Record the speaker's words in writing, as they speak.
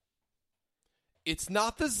It's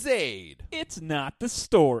not the Zaid. It's not the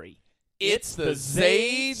story. It's the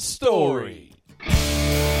Zaid story.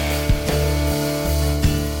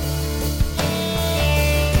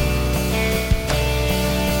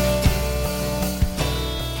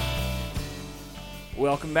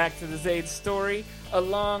 Welcome back to the Zaid story. A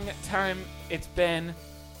long time it's been.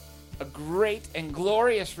 A great and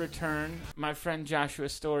glorious return. My friend Joshua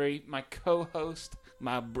Story, my co-host,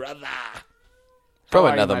 my brother. From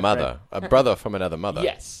another mother. A brother from another mother.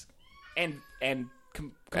 Yes. And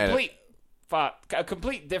complete a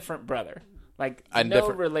complete different brother. Like no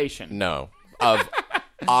relation. No. Of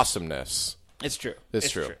awesomeness. It's true. It's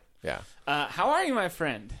true. Yeah. How are you, my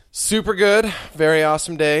friend? Super good. Very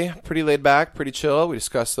awesome day. Pretty laid back, pretty chill. We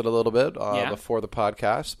discussed it a little bit before the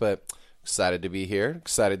podcast, but excited to be here.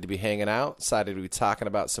 Excited to be hanging out. Excited to be talking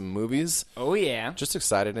about some movies. Oh, yeah. Just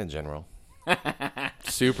excited in general.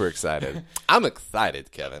 Super excited. I'm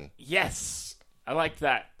excited, Kevin. Yes. I like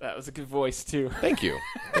that. That was a good voice, too. Thank you.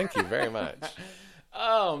 Thank you very much.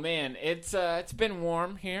 Oh, man. It's been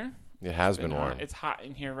warm here. It has been warm. It's hot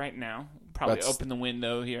in here right now. Probably open the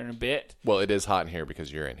window here in a bit. Well, it is hot in here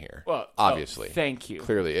because you're in here. Well, obviously. Thank you.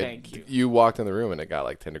 Clearly. Thank you. You walked in the room and it got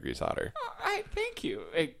like 10 degrees hotter. Thank you.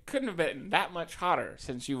 It couldn't have been that much hotter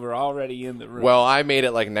since you were already in the room. Well, I made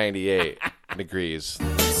it like 98 degrees.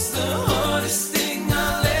 It's the hardest thing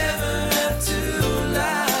I'll ever have to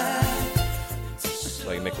lie.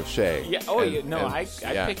 Like Nick Lachey. Yeah. Oh, I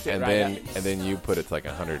picked it right up. And then you put it to like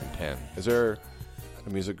 110. Is there a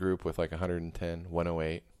music group with like 110,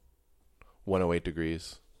 108? 108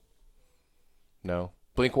 degrees. No?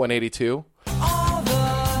 Blink 182? All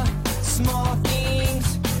the small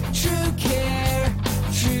things, true care,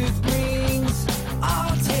 truth brings.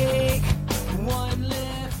 I'll take one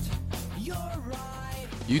lift, you're right.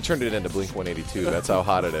 You turned it into Blink 182. That's how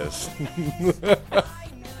hot it is.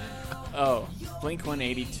 Oh, Blink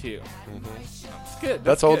 182. That's good.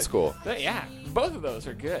 That's old good. school. Yeah, both of those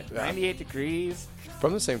are good. Yeah. 98 degrees.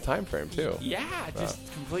 From the same time frame, too. Yeah,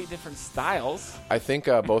 just complete different styles. I think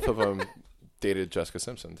both of them dated Jessica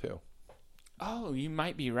Simpson, too. Oh, you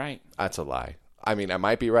might be right. That's a lie. I mean, I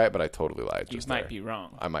might be right, but I totally lied. You might be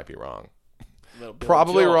wrong. I might be wrong. Little Billy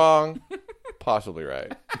Probably Joel. wrong. Possibly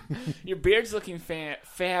right. Your beard's looking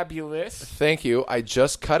fabulous. Thank you. I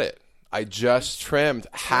just cut it. I just trimmed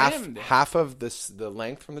half of the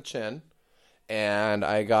length from the chin, and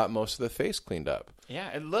I got most of the face cleaned up. Yeah,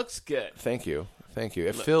 it looks good. Thank you. Thank you.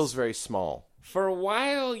 It feels very small. For a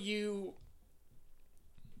while, you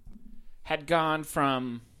had gone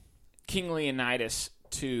from King Leonidas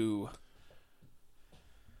to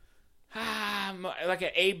like an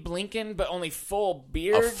Abe Lincoln, but only full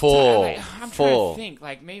beard. I'm trying to think.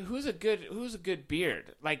 Like maybe who's a good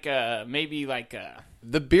beard? Like maybe like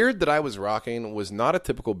The beard that I was rocking was not a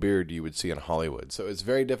typical beard you would see in Hollywood, so it's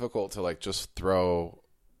very difficult to like just throw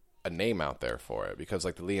a name out there for it because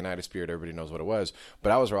like the Leonidas beard, everybody knows what it was,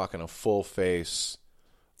 but I was rocking a full face,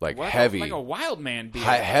 like heavy, like a wild man beard,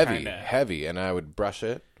 heavy, and I would brush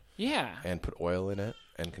it, and put oil in it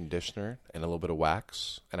and conditioner and a little bit of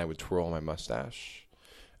wax, and I would twirl my mustache,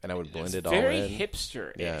 and I would blend it all in. Very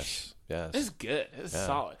hipster-ish. Yes. This is good. This is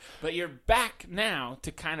solid. But you're back now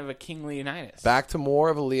to kind of a King Leonidas. Back to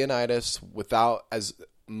more of a Leonidas without as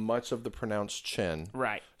much of the pronounced chin.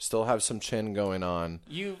 Right. Still have some chin going on.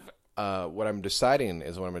 What I'm deciding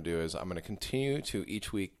is what I'm going to do is I'm going to continue to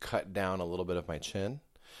each week cut down a little bit of my chin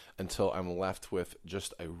until I'm left with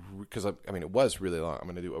just because I mean it was really long. I'm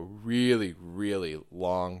going to do a really, really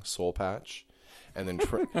long soul patch. And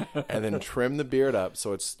then trim the beard up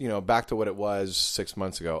so it's back to what it was 6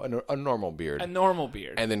 months ago, a normal beard. A normal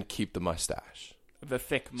beard. And then keep the mustache. The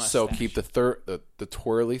thick mustache. So keep the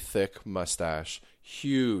twirly thick mustache,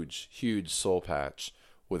 huge soul patch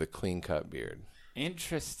with a clean cut beard.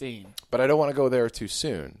 Interesting. But I don't want to go there too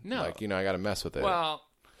soon. No. Like, I got to mess with it. Well,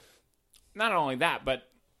 not only that, but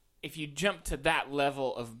if you jump to that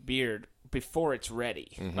level of beard before it's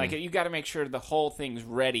ready, like you got to make sure the whole thing's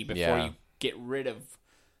ready before you get rid of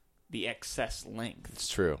the excess length. It's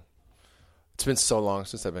true. It's been so long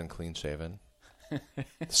since I've been clean shaven.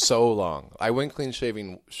 So long. I went clean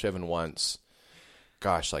shaven once,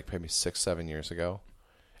 gosh, like maybe 6-7 years ago,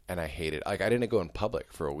 and I hated it. Like I didn't go in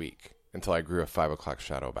public for a week until I grew a 5 o'clock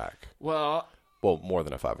shadow back. Well, more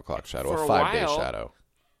than a 5 o'clock shadow, a 5-day while, shadow.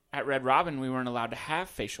 At Red Robin, we weren't allowed to have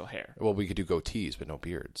facial hair. Well, we could do goatees, but no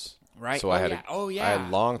beards. Right. So I had I had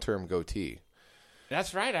long-term goatee.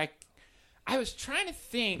 That's right. I was trying to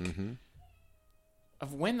think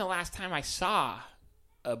of when the last time I saw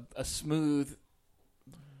a smooth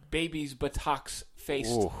baby's buttocks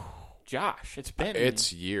faced Josh. It's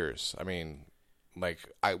It's years. I mean, like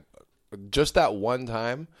just that one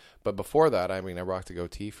time. But before that, I mean, I rocked a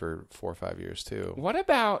goatee for 4 or 5 years too. What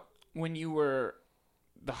about when you were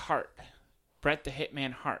the Hart, Bret the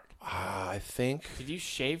Hitman Hart? I think. Did you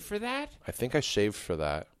shave for that? I think I shaved for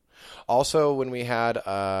that. Also, when we had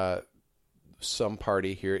some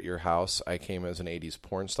party here at your house, I came as an 80s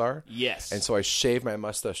porn star. Yes. And so I shaved my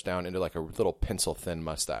mustache down into like a little pencil-thin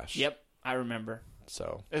mustache. Yep, I remember.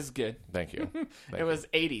 So. It's good. Thank you. It was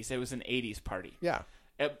 80s. It was an 80s party. Yeah.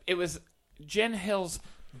 It was Jen Hill's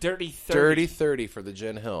Dirty 30. Dirty 30 for the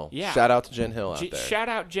Jen Hill. Yeah. Shout out to Jen Hill out there. Shout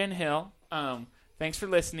out Jen Hill. Thanks for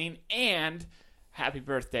listening. And happy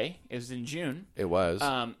birthday. It was in June. It was.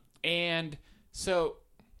 And so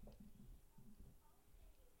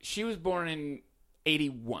she was born in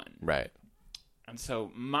 81. Right. And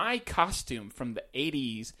so my costume from the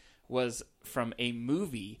 80s was from a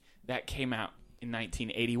movie that came out in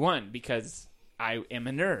 1981 because I am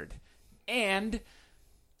a nerd. And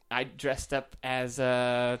I dressed up as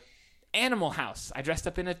Animal House. I dressed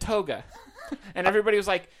up in a toga. And everybody was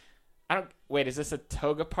like, wait, is this a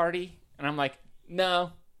toga party? And I'm like,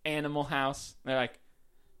 no, Animal House. And they're like,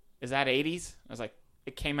 is that 80s? I was like,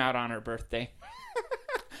 it came out on her birthday.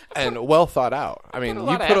 And well thought out. I mean,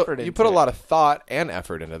 you put a lot of thought and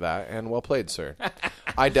effort into that, and well played, sir.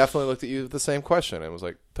 I definitely looked at you with the same question and was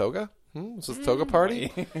like, toga? Was this a toga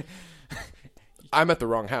party? I'm at the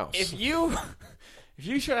wrong house. If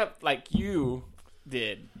you showed up like you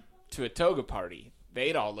did to a toga party,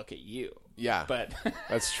 they'd all look at you. Yeah, but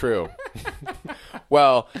that's true.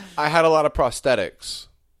 Well, I had a lot of prosthetics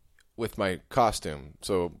with my costume,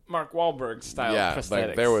 so Mark Wahlberg style prosthetics.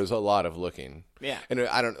 Like there was a lot of looking. Yeah, and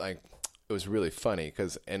it was really funny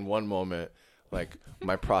because in one moment, like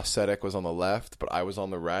my prosthetic was on the left, but I was on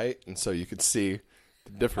the right, and so you could see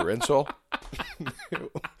the differential.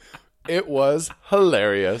 It was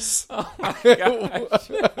hilarious. Oh my gosh.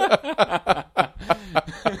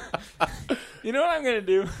 You know what I'm going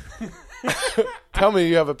to do? Tell me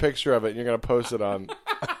you have a picture of it and you're going to post it on.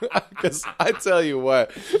 Because I tell you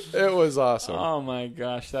what, it was awesome. Oh my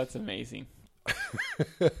gosh, that's amazing.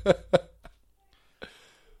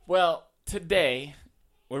 Well, today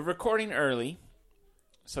we're recording early,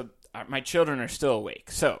 so my children are still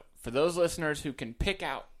awake. So for those listeners who can pick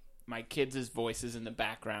out my kids' voices in the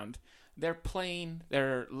background, they're playing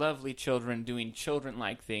their lovely children doing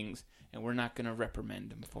children-like things, and we're not going to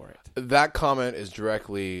reprimand them for it. That comment is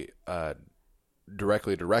directly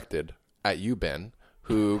directed at you, Ben,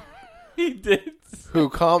 who he did, who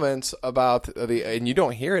comments about and you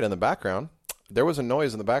don't hear it in the background. There was a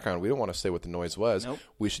noise in the background. We don't want to say what the noise was. Nope.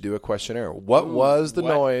 We should do a questionnaire. What was the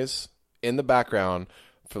noise in the background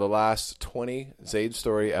for the last 20 Zaid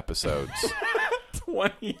Story episodes?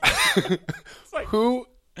 20. Like, who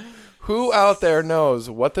out there knows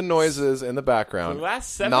what the noise is in the background? For the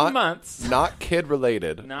last 7 months. Not kid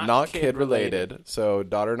related. Not kid related. So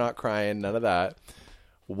daughter not crying, none of that.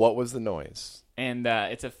 What was the noise? And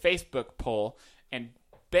it's a Facebook poll. And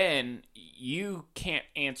Ben, you can't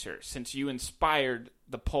answer since you inspired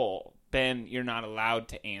the poll. Ben, you're not allowed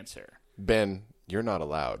to answer. Ben, you're not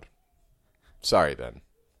allowed. Sorry, Ben.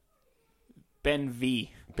 Ben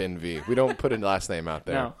V. Ben V. We don't put a last name out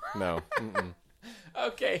there. No. Mm-mm.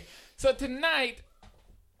 Okay. So tonight,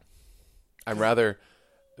 I'm rather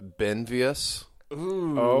benvious.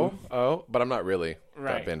 Ooh. Oh, but I'm not really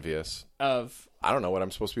right. that benvious. Of? I don't know what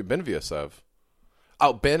I'm supposed to be benvious of.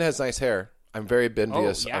 Oh, Ben has nice hair. I'm very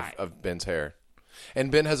benvious of Ben's hair.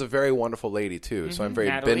 And Ben has a very wonderful lady, too. Mm-hmm. So I'm very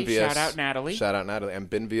benvious. Shout out Natalie. Shout out Natalie. I'm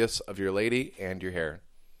benvious of your lady and your hair.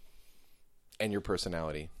 And your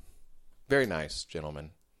personality. Very nice, gentlemen.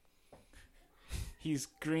 He's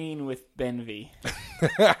green with Benvy.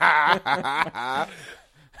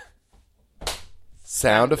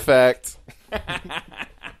 Sound effect.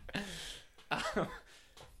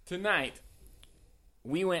 Tonight,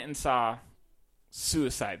 we went and saw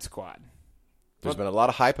Suicide Squad. There's been a lot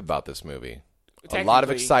of hype about this movie. A lot of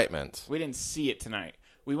excitement. We didn't see it tonight.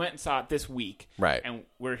 We went and saw it this week. Right. And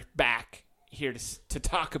we're back here to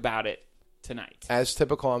talk about it tonight. As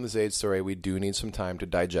typical on the Zaid Story, we do need some time to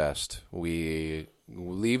digest. We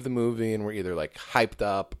leave the movie and we're either like hyped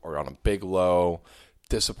up or on a big low,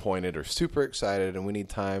 disappointed or super excited, and we need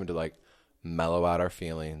time to like mellow out our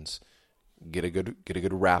feelings, get a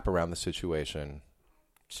good wrap around the situation.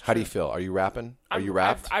 How do you feel? Are you rapping? Are you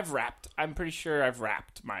wrapped? I've rapped. I'm pretty sure I've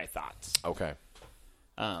wrapped my thoughts. Okay.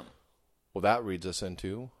 Well, that leads us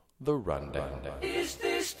into the rundown. Is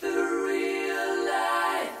this the real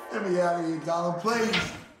life? Let me out of here, Donald, please.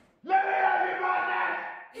 Let me have you, partner!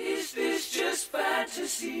 Is this just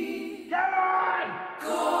fantasy? Come on!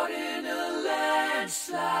 Caught in a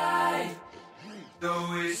landslide.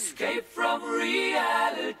 No escape from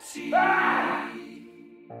reality. I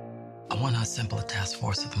want to assemble a task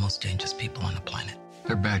force of the most dangerous people on the planet.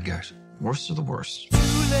 They're bad guys. Worst of the worst. Too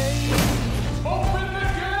late. Open the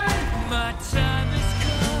gate. My time has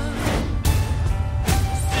come.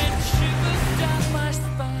 Send shivers down my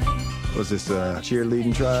spine. Was this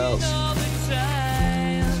cheerleading trials? All the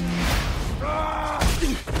time.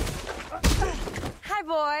 Hi,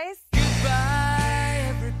 boys. Goodbye,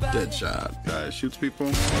 everybody. Deadshot. Guy shoots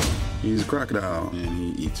people. He's a crocodile.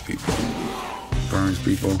 And he eats people. Burns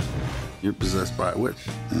people. You're possessed by a witch.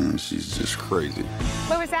 And she's just crazy.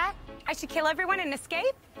 What was that? I should kill everyone and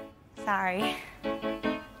escape? Sorry.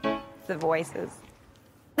 The voices.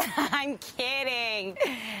 I'm kidding.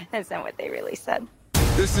 That's not what they really said.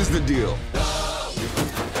 This is the deal.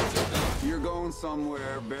 You're going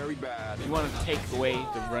somewhere very bad. You want to take away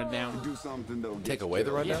the rundown? Do something that'll Take away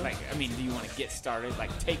the rundown? Yeah, do you want to get started?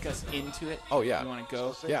 Like, take us into it? Oh, yeah. You want to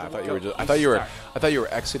go? Yeah, I thought Go. you were. You start. I thought you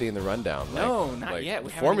were exiting the rundown. No, not yet. We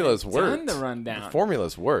The haven't formulas even worked. done the rundown. The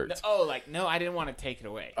formulas worked. No, I didn't want to take it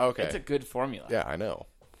away. Okay. It's a good formula. Yeah, I know.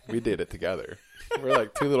 We did it together. We're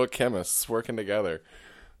like two little chemists working together.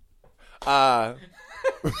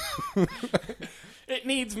 It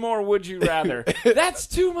needs more would you rather. That's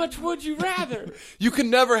too much would you rather. You can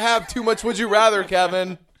never have too much would you rather,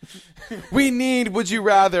 Kevin. We need would you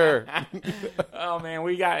rather. Oh, man,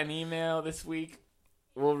 we got an email this week.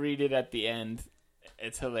 We'll read it at the end.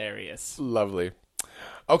 It's hilarious. Lovely.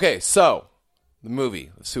 Okay, so the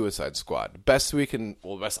movie, The Suicide Squad. Best I'm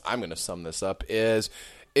going to sum this up is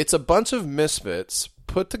it's a bunch of misfits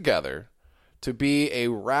put together to be a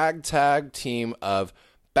ragtag team of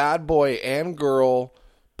bad boy and girl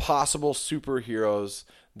possible superheroes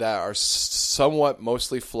that are somewhat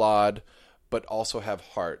mostly flawed but also have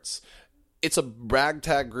hearts. It's a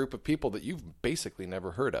ragtag group of people that you've basically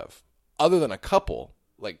never heard of. Other than a couple.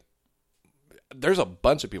 Like, there's a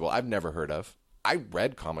bunch of people I've never heard of. I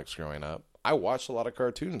read comics growing up. I watched a lot of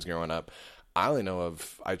cartoons growing up. I only know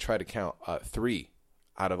of, I try to count 3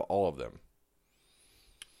 out of all of them.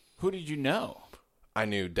 Who did you know? I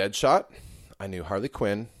knew Deadshot, I knew Harley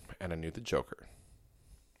Quinn, and I knew the Joker.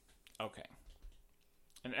 Okay.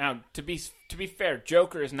 And now, to be fair,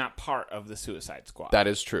 Joker is not part of the Suicide Squad. That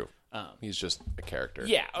is true. He's just a character.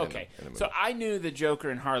 Yeah, okay. in a movie. So I knew the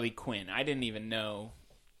Joker and Harley Quinn. I didn't even know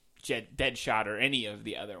Deadshot or any of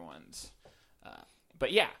the other ones.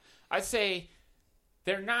 But yeah, I'd say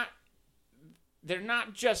they're not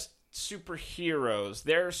just superheroes.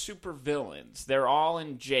 They're supervillains. They're all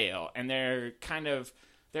in jail, and they're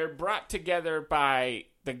brought together by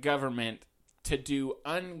the government to do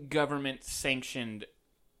ungovernment sanctioned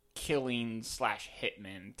killing /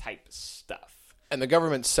 hitman type stuff. And the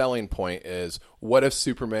government's selling point is, what if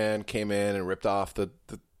Superman came in and ripped off the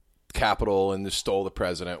Capitol and just stole the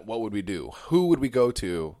president? What would we do? Who would we go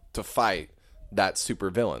to fight that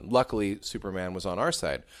supervillain? Luckily, Superman was on our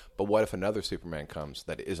side. But what if another Superman comes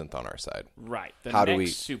that isn't on our side? Right. The How do next we...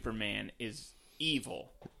 Superman is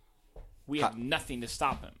evil. We have nothing to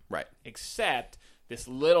stop him. Right. Except this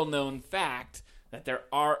little-known fact that there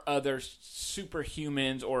are other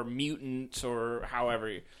superhumans or mutants or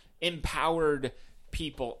however empowered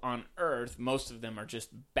people on Earth. Most of them are just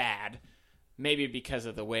bad. Maybe because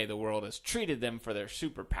of the way the world has treated them for their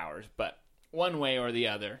superpowers. But one way or the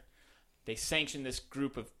other, they sanction this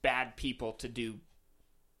group of bad people to do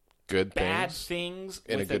good bad things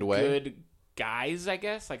in with a good way. Good guys, I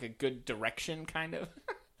guess, like a good direction, kind of.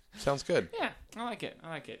 Sounds good. Yeah, I like it.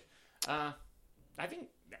 I think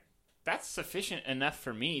that's sufficient enough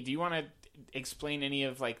for me. Do you want to explain any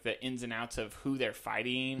of like the ins and outs of who they're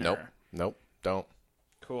fighting? Nope. Or? Nope. Don't.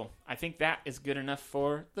 Cool. I think that is good enough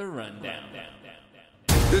for the rundown.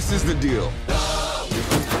 This is the deal.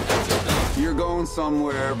 You're going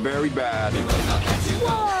somewhere very bad.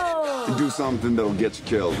 Whoa! To do something that'll get you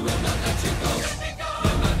killed. Let's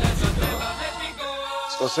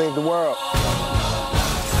go save the world.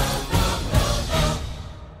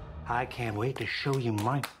 I can't wait to show you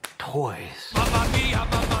my toys.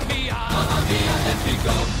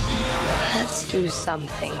 Let's do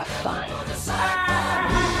something fun.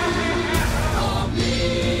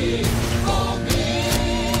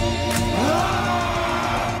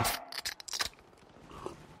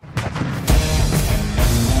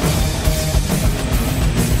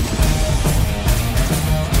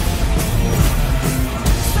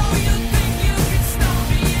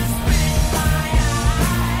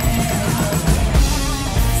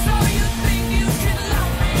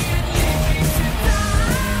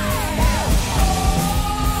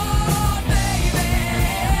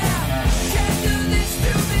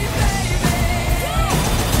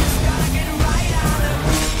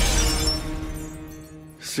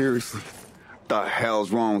 seriously? The hell's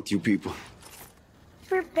wrong with you people?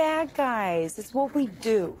 We're bad guys. It's what we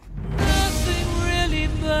do. Nothing really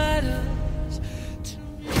matters to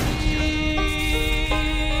me.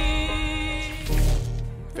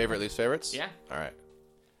 Favorite, least favorites? Yeah. All right.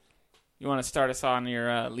 You want to start us on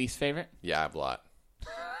your least favorite? Yeah, I have a lot.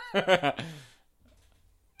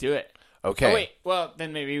 Do it. Okay. Oh, wait. Well,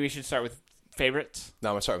 then maybe we should start with favorites. No,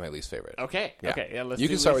 I'm going to start with my least favorite. Okay. Yeah. Okay. Yeah, let's you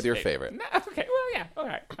do can start with least your favorite. No, okay. Well, yeah. All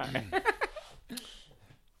right. All right.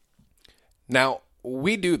 Now,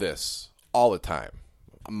 we do this all the time.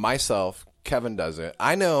 Myself, Kevin does it.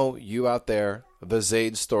 I know you out there, the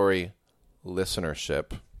Zaid Story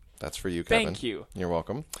listenership. That's for you, Kevin. Thank you. You're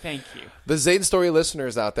welcome. Thank you. The Zaid Story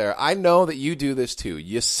listeners out there, I know that you do this too.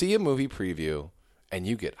 You see a movie preview and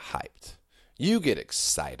you get hyped. You get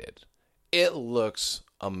excited. It looks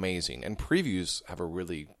amazing. And previews have a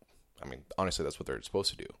really, honestly, that's what they're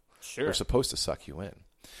supposed to do. Sure. They're supposed to suck you in.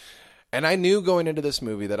 And I knew going into this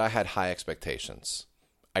movie that I had high expectations.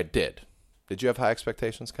 I did. Did you have high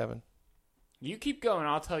expectations, Kevin? You keep going.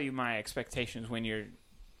 I'll tell you my expectations when you're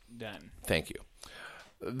done. Thank you.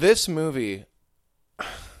 This movie,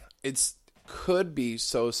 it could be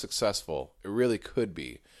so successful. It really could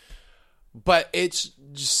be. But it's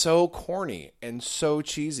so corny and so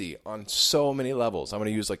cheesy on so many levels. I'm going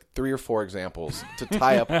to use like 3 or 4 examples to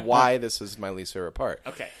tie up why this is my least favorite part.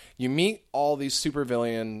 Okay. You meet all these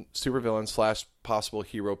supervillain / possible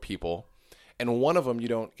hero people, and one of them you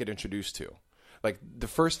don't get introduced to. Like, the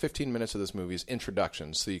first 15 minutes of this movie is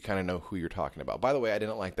introductions, so you kind of know who you're talking about. By the way, I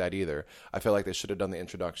didn't like that either. I feel like they should have done the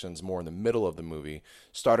introductions more in the middle of the movie.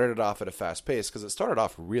 Started it off at a fast pace, because it started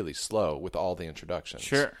off really slow with all the introductions.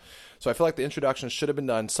 Sure. So I feel like the introductions should have been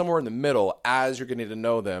done somewhere in the middle as you're getting to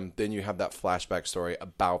know them. Then you have that flashback story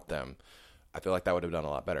about them. I feel like that would have done a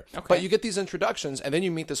lot better. Okay. But you get these introductions, and then you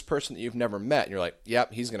meet this person that you've never met, and you're like,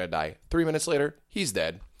 yep, he's going to die. 3 minutes later, he's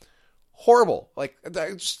dead. Horrible. Like,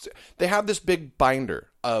 they have this big binder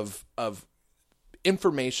of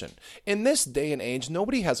information. In this day and age,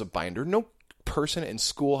 nobody has a binder. No person in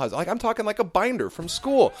school has, like, I'm talking like a binder from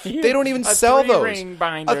school. They don't even sell those. A 3-ring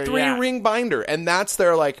binder. A 3-ring binder. And that's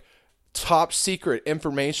their, like, top secret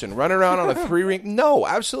information. Run around on a 3-ring. No,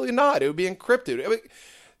 absolutely not. It would be encrypted.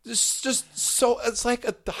 Just so, it's like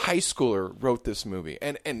a high schooler wrote this movie.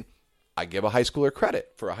 And I give a high schooler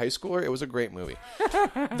credit. For a high schooler, it was a great movie.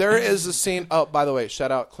 There is a scene. Oh, by the way,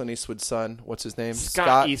 shout out Clint Eastwood's son. What's his name?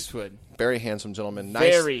 Scott Eastwood. Very handsome gentleman.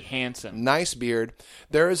 Very handsome. Nice beard.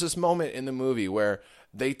 There is this moment in the movie where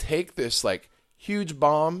they take this like huge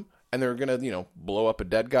bomb and they're gonna, blow up a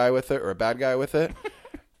dead guy with it or a bad guy with it,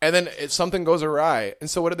 and then something goes awry. And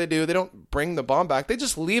so what do? They don't bring the bomb back. They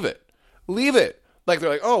just leave it. Leave it. Like,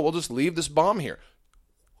 they're like, oh, we'll just leave this bomb here.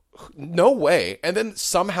 No way. And then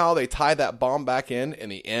somehow they tie that bomb back in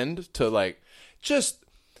the end to, like, just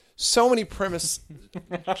so many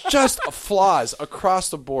just flaws across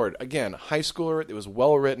the board. Again, high schooler, it was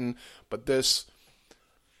well written, but this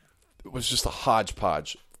was just a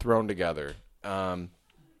hodgepodge thrown together. I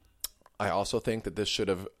also think that this should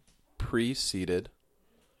have preceded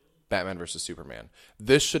Batman vs. Superman.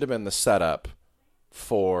 This should have been the setup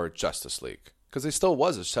for Justice League. Because there still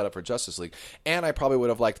was a setup for Justice League. And I probably would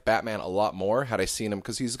have liked Batman a lot more had I seen him,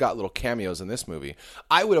 because he's got little cameos in this movie.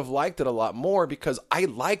 I would have liked it a lot more because I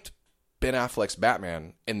liked Ben Affleck's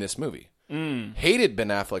Batman in this movie. Hated Ben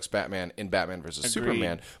Affleck's Batman in Batman vs.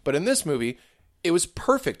 Superman. But in this movie, it was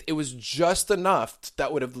perfect. It was just enough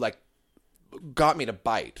that would have, like, got me to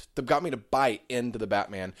bite into the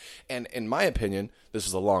Batman. And in my opinion, this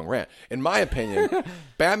is a long rant. In my opinion,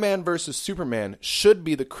 Batman versus Superman should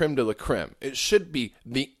be the creme de la creme. It should be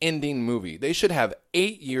the ending movie. They should have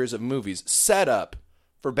 8 years of movies set up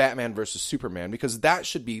for Batman versus Superman, because that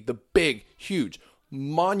should be the big, huge,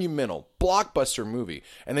 monumental, blockbuster movie.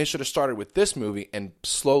 And they should have started with this movie and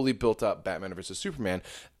slowly built up Batman versus Superman.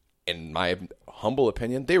 In my humble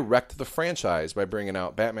opinion, they wrecked the franchise by bringing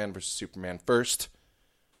out Batman vs. Superman first.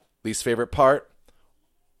 Least favorite part,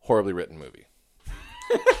 horribly written movie.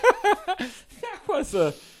 That was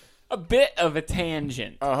a bit of a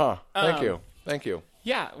tangent. Thank you.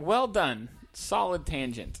 Yeah, well done. Solid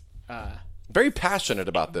tangent. Very passionate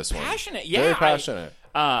about this one. Passionate, yeah. Very passionate.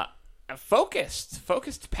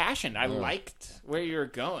 Focused passion. I liked where you were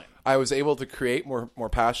going. I was able to create more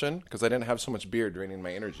passion because I didn't have so much beer draining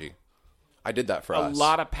my energy. I did that for us. A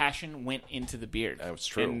lot of passion went into the beard. That was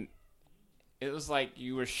true. And it was like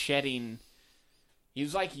you were shedding. It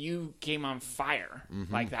was like you came on fire,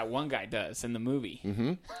 like that one guy does in the movie.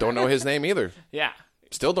 Mm-hmm. Don't know his name either. Yeah.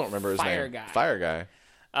 Still don't remember his name. Fire guy.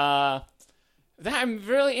 That I'm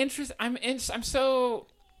really interested. I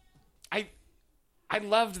I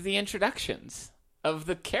loved the introductions of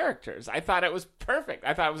the characters. I thought it was perfect.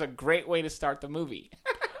 I thought it was a great way to start the movie.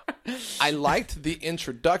 I liked the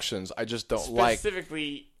introductions. I just don't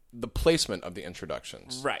specifically the placement of the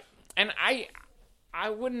introductions. Right. And I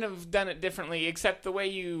wouldn't have done it differently, except the way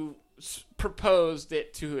you proposed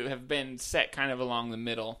it to have been set kind of along the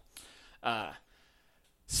middle.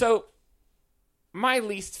 So my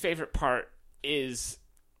least favorite part is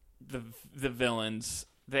the villains.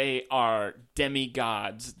 They are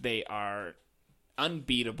demigods. They are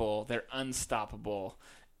unbeatable. They're unstoppable.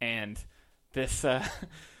 And this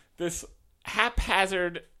this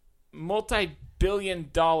haphazard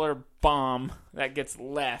multi-billion-dollar bomb that gets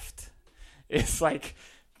left is like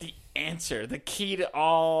the answer, the key to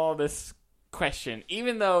all this question.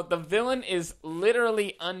 Even though the villain is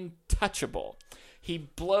literally untouchable. He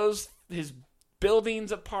blows his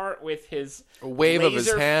buildings apart with his wave of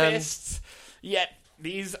his hand. Fists, yet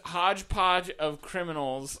these hodgepodge of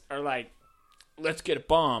criminals are like, let's get a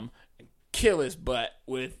bomb and kill his butt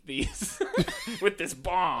with these with this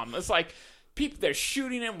bomb. It's like people, they're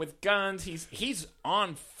shooting him with guns. He's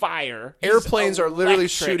on fire. Airplanes are literally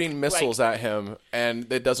shooting missiles at him,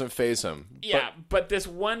 and it doesn't faze him. Yeah, but this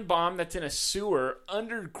one bomb that's in a sewer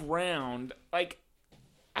underground, like,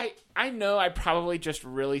 I know I probably just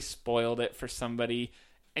really spoiled it for somebody.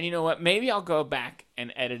 And you know what? Maybe I'll go back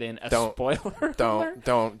and edit in a spoiler.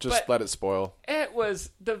 Don't. Just let it spoil. It was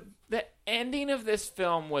the ending of this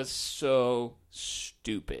film was so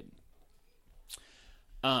stupid.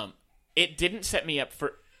 It didn't set me up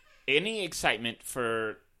for any excitement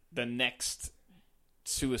for the next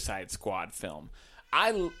Suicide Squad film.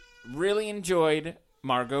 I really enjoyed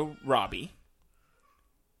Margot Robbie.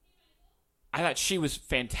 I thought she was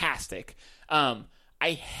fantastic. I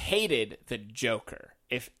hated the Joker.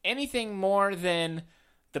 If anything more than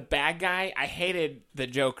the bad guy, I hated the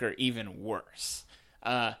Joker even worse.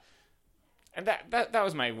 And that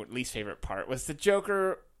was my least favorite part, was the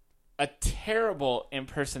Joker, a terrible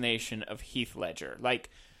impersonation of Heath Ledger. Like,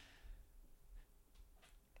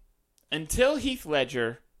 until Heath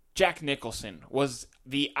Ledger, Jack Nicholson was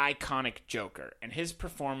the iconic Joker, and his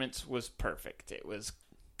performance was perfect. It was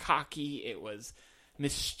cocky, it was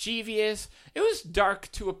mischievous, it was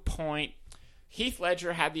dark to a point. Heath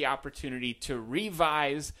Ledger had the opportunity to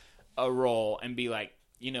revise a role and be like,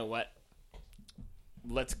 you know what?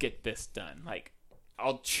 Let's get this done. Like,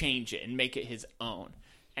 I'll change it and make it his own.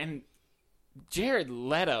 And Jared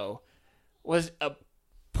Leto was a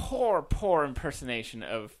poor impersonation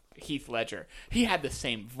of Heath Ledger. He had the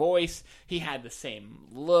same voice. He had the same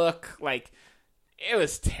look. Like, it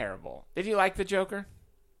was terrible. Did you like the Joker?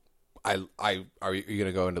 Are you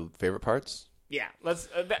gonna go into favorite parts? Yeah, let's.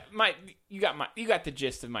 You got the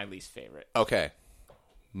gist of my least favorite. Okay,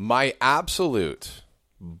 my absolute,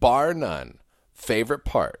 bar none, favorite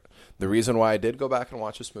part. The reason why I did go back and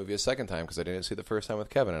watch this movie a second time, because I didn't see it the first time with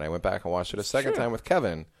Kevin, and I went back and watched it a second time with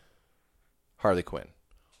Kevin. Harley Quinn,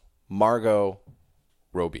 Margot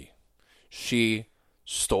Robbie, she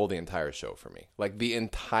stole the entire show for me. Like, the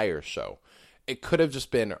entire show. It could have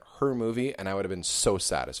just been her movie, and I would have been so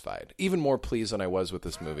satisfied. Even more pleased than I was with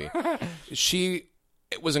this movie.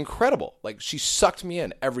 It was incredible. Like, she sucked me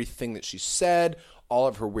in. Everything that she said, all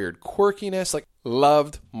of her weird quirkiness. Like,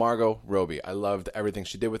 loved Margot Robbie. I loved everything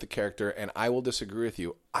she did with the character, and I will disagree with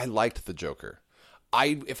you. I liked the Joker.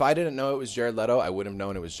 If I didn't know it was Jared Leto, I wouldn't have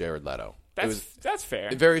known it was Jared Leto. That's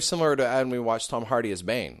fair. Very similar to when we watched Tom Hardy as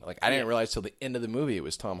Bane. Like, I didn't realize till the end of the movie it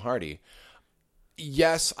was Tom Hardy.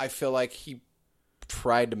 Yes, I feel like he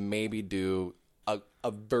tried to maybe do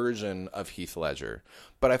a version of Heath Ledger,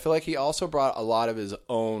 but I feel like he also brought a lot of his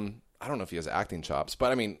own. I don't know if he has acting chops, but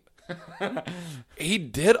I mean, he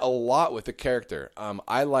did a lot with the character.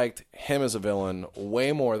 I liked him as a villain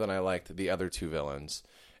way more than I liked the other two villains.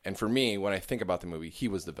 And for me, when I think about the movie, he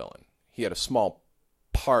was the villain. He had a small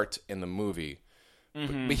part in the movie,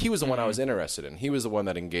 but he was the one I was interested in. He was the one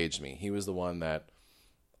that engaged me. He was the one that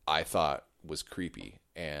I thought was creepy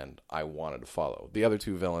and I wanted to follow. The other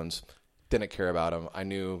two villains, didn't care about them. I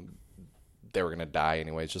knew they were going to die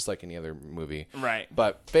anyways, just like any other movie. Right.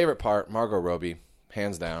 But favorite part, Margot Robbie,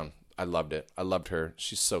 hands down. I loved it. I loved her.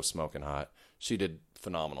 She's so smoking hot. She did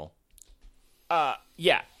phenomenal.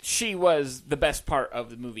 Yeah, she was the best part of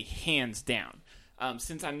the movie, hands down.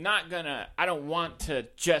 Since I don't want to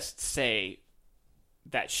just say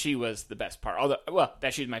that she was the best part. Although,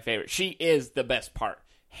 that she's my favorite. She is the best part.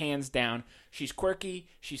 Hands down. She's quirky,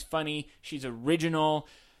 she's funny, she's original,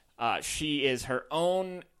 she is her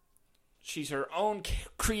own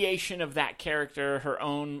creation of that character, her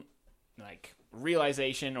own, like,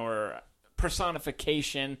 realization or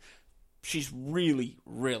personification. she's really,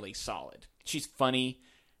 really solid. She's funny.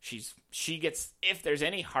 She gets, if there's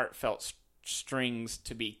any heartfelt strings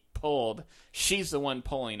to be pulled, she's the one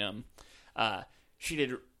pulling them. She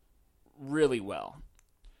did really well.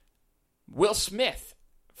 Will Smith,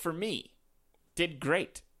 for me, did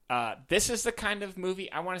great. This is the kind of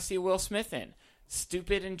movie I want to see Will Smith in.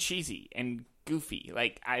 Stupid and cheesy and goofy.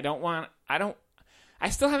 Like, I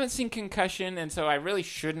still haven't seen Concussion, and so I really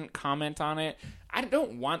shouldn't comment on it. I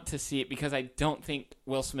don't want to see it because I don't think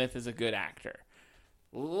Will Smith is a good actor.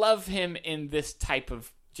 Love him in this type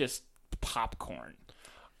of just popcorn.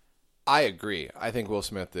 I agree. I think Will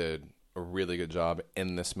Smith did a really good job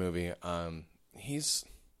in this movie. He's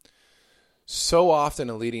so often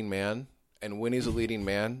a leading man, and when he's a leading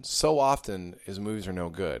man, so often his movies are no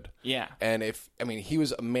good. Yeah. And he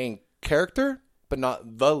was a main character, but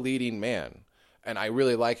not the leading man. And I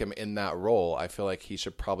really like him in that role. I feel like he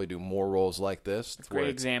should probably do more roles like this. A great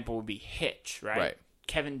example would be Hitch, right? Right.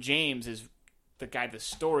 Kevin James is the guy the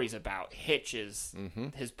story's about. Hitch is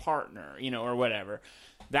his partner, or whatever.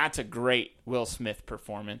 That's a great Will Smith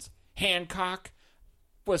performance. Hancock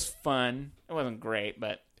was fun. It wasn't great,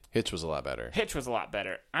 but Hitch was a lot better.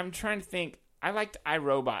 I'm trying to think. I liked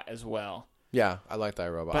iRobot as well. Yeah, I liked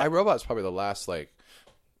iRobot. iRobot's probably the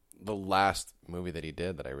last movie that he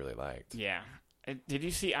did that I really liked. Yeah. Did you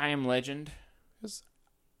see I Am Legend?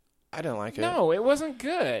 I didn't like it. No, it wasn't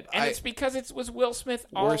good. And it's because it was Will Smith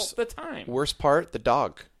all the time. Worst part, the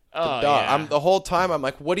dog. Yeah. The whole time I'm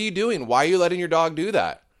like, what are you doing? Why are you letting your dog do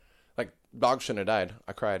that? Like, dog shouldn't have died.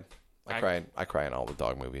 I cried. I cry in all the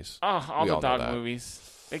dog movies. Oh, all the dog movies.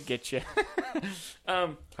 They get you.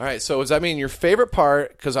 All right, so does that mean your favorite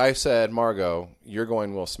part, because I said, Margot, you're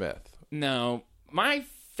going Will Smith. No, my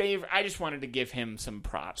favorite, I just wanted to give him some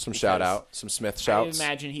props. Some shout out, some Smith shouts. I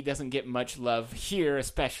imagine he doesn't get much love here,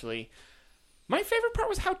 especially. My favorite part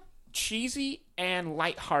was how cheesy and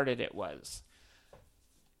lighthearted it was.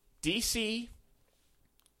 DC,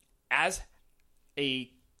 as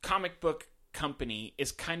a comic book company,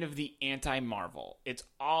 is kind of the anti-Marvel. It's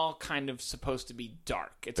all kind of supposed to be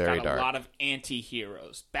dark. It's Very got dark. A lot of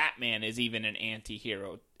anti-heroes. Batman is even an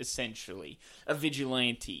anti-hero, essentially. A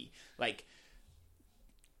vigilante. Like,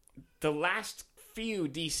 the last few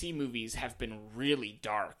DC movies have been really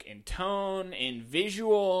dark in tone, in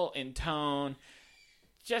visual, in tone.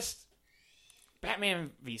 Just,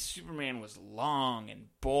 Batman v Superman was long and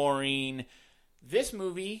boring. This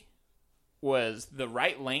movie was the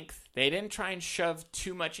right length. They didn't try and shove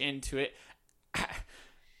too much into it.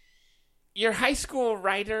 Your high school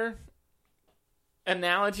writer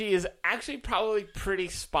analogy is actually probably pretty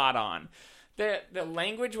spot on. The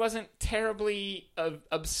language wasn't terribly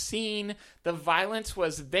obscene. The violence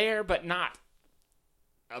was there, but not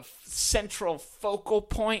a central focal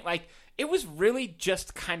point. Like, it was really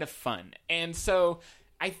just kind of fun. And so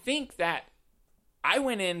I think that I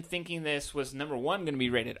went in thinking this was, number one, going to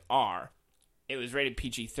be rated R. It was rated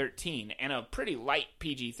PG-13, and a pretty light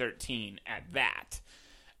PG-13 at that.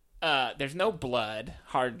 There's no blood,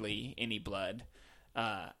 hardly any blood.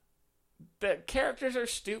 The characters are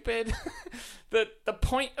stupid. The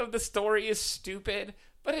point of the story is stupid,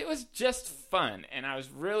 but it was just fun, and I was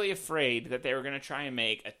really afraid that they were going to try and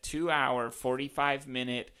make a 2-hour,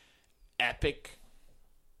 45-minute epic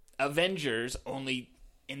Avengers, only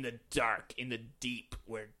in the dark, in the deep,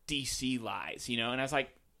 where DC lies, And I was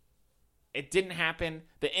like, it didn't happen.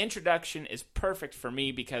 The introduction is perfect for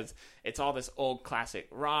me because it's all this old classic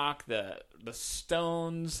rock, the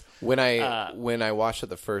Stones. When I watched it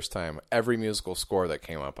the first time, every musical score that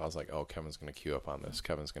came up, I was like, oh, Kevin's going to cue up on this.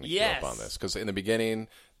 Kevin's going to cue up on this. Because in the beginning,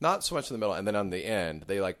 not so much in the middle, and then on the end,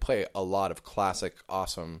 they play a lot of classic,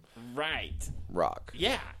 awesome rock.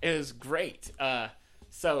 Yeah, it was great.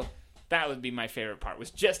 So that would be my favorite part, was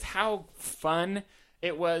just how fun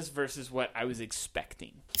it was versus what I was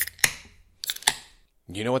expecting.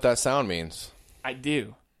 You know what that sound means? I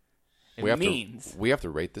do. We have to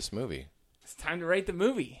rate this movie. It's time to rate the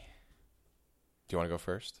movie. Do you want to go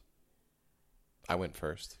first? I went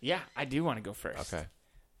first. Yeah, I do want to go first. Okay.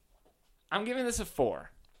 I'm giving this a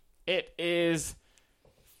 4. This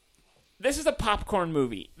is a popcorn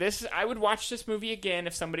movie. I would watch this movie again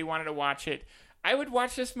if somebody wanted to watch it. I would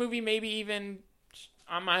watch this movie maybe even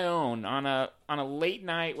on my own, on a late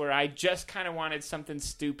night where I just kind of wanted something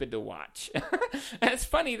stupid to watch. And it's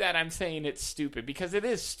funny that I'm saying it's stupid, because it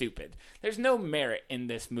is stupid. There's no merit in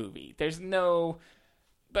this movie.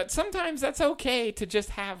 But sometimes that's okay to just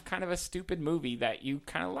have kind of a stupid movie that you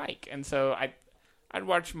kind of like. And so I'd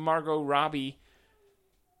watch Margot Robbie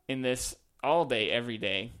in this all day, every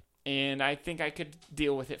day. And I think I could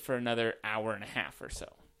deal with it for another hour and a half or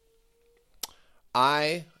so.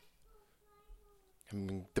 I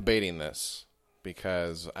I'm debating this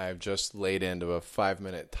because I've just laid into a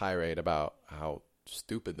 5-minute tirade about how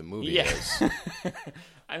stupid the movie is.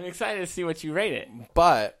 I'm excited to see what you rate it.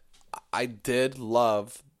 But I did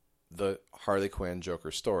love the Harley Quinn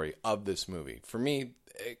Joker story of this movie. For me,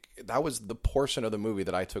 that was the portion of the movie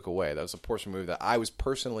that I took away. That was the portion of the movie that I was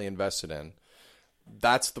personally invested in.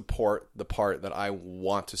 That's the part that I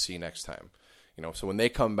want to see next time. You know, so when they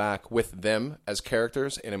come back with them as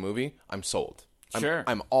characters in a movie, I'm sold. Sure.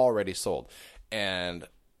 I'm already sold. And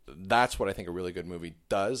that's what I think a really good movie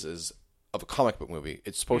does is, of a comic book movie,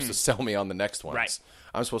 it's supposed to sell me on the next ones. Right.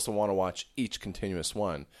 I'm supposed to want to watch each continuous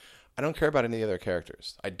one. I don't care about any other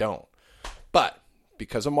characters. I don't. But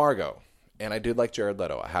because of Margot, and I did like Jared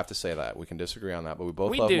Leto, I have to say that. We can disagree on that, but we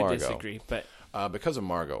both love Margot. We do disagree, but... because of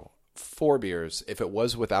Margot, 4 beers. If it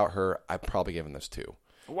was without her, I'd probably given this 2.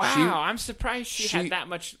 Wow, I'm surprised she had that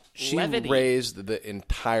much levity. She raised the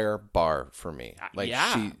entire bar for me.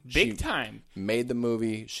 Big time. Made the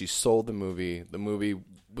movie. She sold the movie. The movie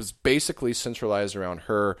was basically centralized around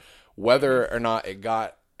her. Whether or not it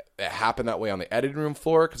happened that way on the editing room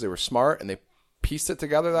floor because they were smart and they pieced it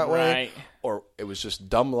together that way, or it was just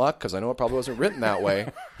dumb luck because I know it probably wasn't written that way.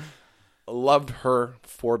 Loved her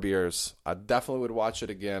 4 beers. I definitely would watch it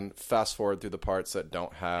again. Fast forward through the parts that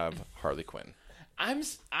don't have Harley Quinn.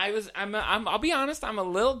 I'll be honest, I'm a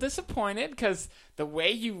little disappointed because the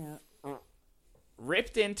way you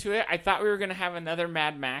ripped into it, I thought we were going to have another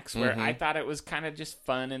Mad Max where I thought it was kind of just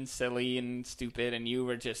fun and silly and stupid, and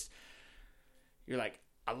you're like,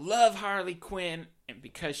 I love Harley Quinn, and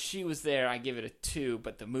because she was there, I give it a 2,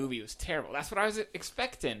 but the movie was terrible. That's what I was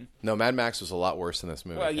expecting. No, Mad Max was a lot worse than this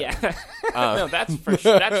movie. Well, yeah. No, that's for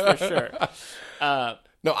sure. That's for sure.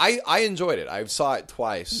 No, I enjoyed it. I saw it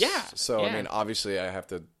twice. Yeah. So, I mean, obviously I have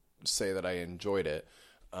to say that I enjoyed it.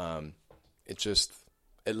 It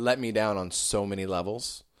let me down on so many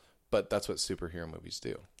levels, but that's what superhero movies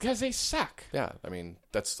do. Because they suck. Yeah. I mean,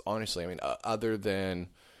 that's honestly, other than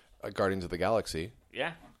Guardians of the Galaxy.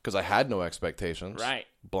 Yeah. Because I had no expectations. Right.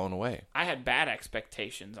 Blown away. I had bad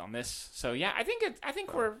expectations on this. So, yeah, I think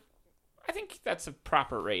that's a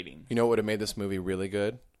proper rating. You know what would have made this movie really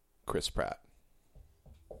good? Chris Pratt.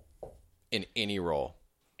 In any role.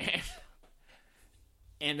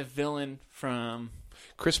 And a villain from...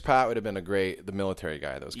 Chris Pratt would have been the military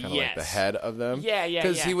guy that was kind of like the head of them. Yeah.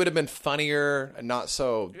 Because he would have been funnier and not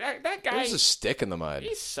so... That guy... He was a stick in the mud.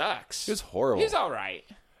 He sucks. He was horrible. He's all right.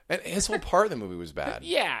 And his whole part of the movie was bad.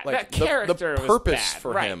 Yeah, like, that character the purpose was bad.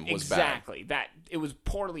 for him was exactly. Bad. It was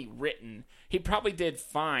poorly written. He probably did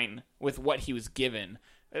fine with what he was given.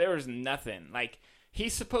 There was nothing. Like,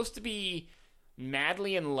 he's supposed to be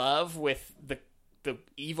madly in love with the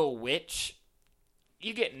evil witch.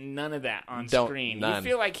 You get none of that on screen. None. You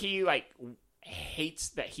feel like he hates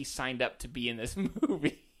that he signed up to be in this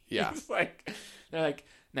movie. Yeah. They're like,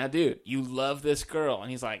 now, dude, you love this girl.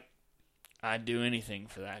 And he's like, I'd do anything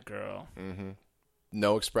for that girl. Mm-hmm.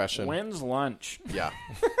 No expression. When's lunch? Yeah.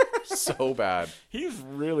 So bad. He's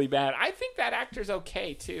really bad. I think that actor's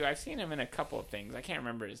okay, too. I've seen him in a couple of things. I can't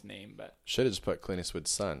remember his name, but... Should have just put Clint Eastwood's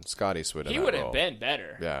son, Scott Eastwood, in that role. He would have been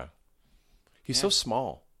better. Yeah. He's so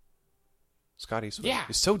small. Scott Eastwood. Yeah.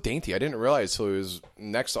 He's so dainty. I didn't realize till he was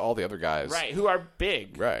next to all the other guys. Right, who are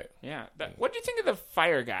big. Right. Yeah. What did you think of the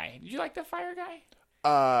fire guy? Did you like the fire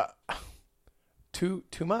guy? Too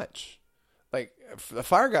much. Like, the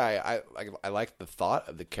fire guy, I liked the thought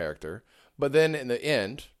of the character, but then in the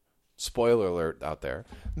end, spoiler alert out there,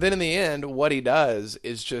 then in the end, what he does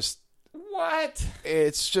is just... What?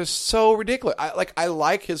 It's just so ridiculous. I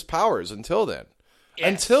like his powers until then. Yes.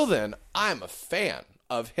 Until then, I'm a fan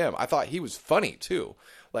of him. I thought he was funny, too.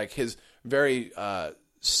 Like, his very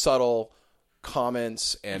subtle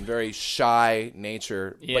comments and very shy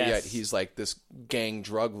nature, but yet he's like this gang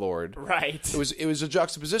drug lord. Right. It was a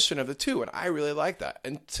juxtaposition of the two, and I really like that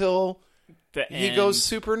until he goes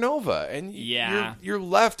supernova, and you're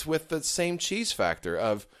left with the same cheese factor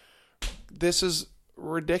of this is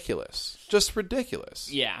ridiculous, just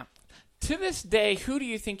ridiculous. Yeah. To this day, who do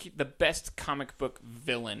you think the best comic book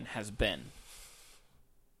villain has been?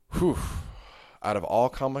 Whew. Out of all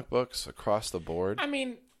comic books across the board, I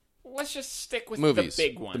mean, let's just stick with movies. The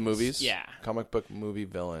big ones. The movies? Yeah. Comic book movie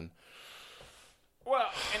villain. Well,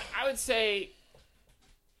 and I would say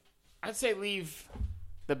leave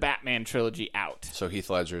the Batman trilogy out. So Heath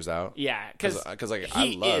Ledger's out? Yeah, because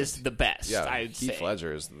he is the best, I would say. Heath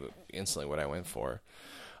Ledger is instantly what I went for.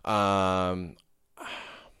 I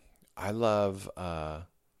love... I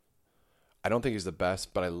don't think he's the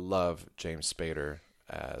best, but I love James Spader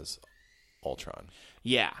as Ultron.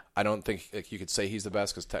 Yeah. I don't think you could say he's the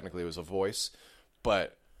best because technically it was a voice,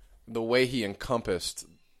 but the way he encompassed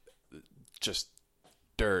just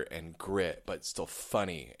dirt and grit, but still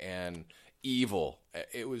funny and evil.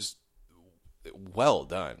 It was well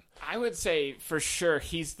done. I would say for sure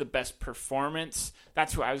he's the best performance.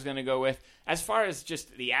 That's who I was going to go with. As far as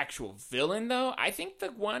just the actual villain, though, I think the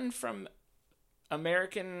one from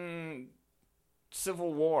American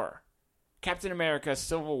Civil War, Captain America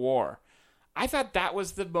Civil War, I thought that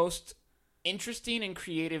was the most interesting and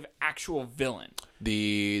creative actual villain.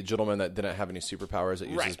 The gentleman that didn't have any superpowers that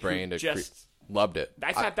used his brain to loved it.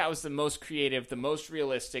 I thought that was the most creative, the most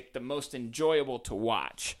realistic, the most enjoyable to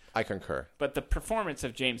watch. I concur. But the performance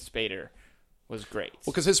of James Spader was great.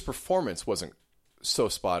 Well, because his performance wasn't so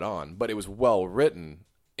spot on, but it was well written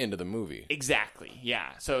into the movie. Exactly,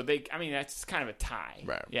 yeah. So that's kind of a tie.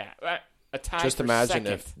 Right. Yeah. A tie. Just for imagine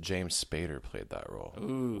second. if James Spader played that role.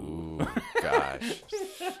 Ooh gosh.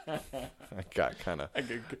 I got kind of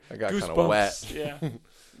goosebumps. wet. Yeah.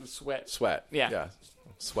 Sweat. Yeah.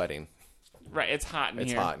 Sweating. Right, it's hot in here.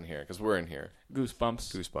 It's hot in here because we're in here.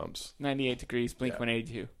 Goosebumps. 98 degrees, Blink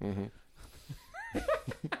 182. Mm-hmm.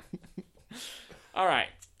 All right.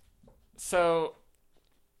 So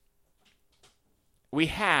we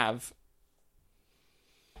have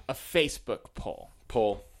a Facebook poll.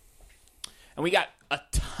 And we got a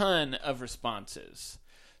ton of responses.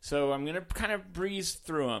 So I'm going to kind of breeze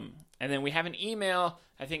through them. And then we have an email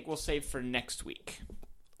I think we'll save for next week.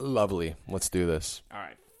 Lovely. Let's do this. All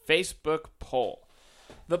right. Facebook poll.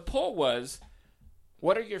 The poll was,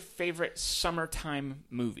 what are your favorite summertime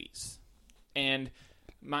movies? And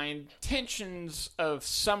my intentions of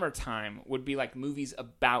summertime would be like movies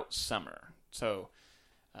about summer. So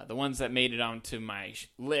the ones that made it onto my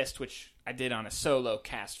list, which I did on a solo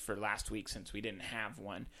cast for last week since we didn't have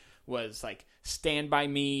one, was like Stand By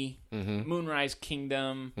Me, Moonrise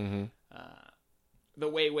Kingdom, The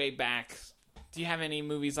Way Back. Do you have any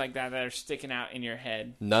movies like that are sticking out in your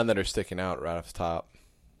head? None that are sticking out right off the top.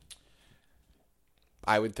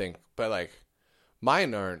 I would think, but like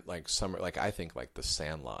mine aren't like summer. Like I think like The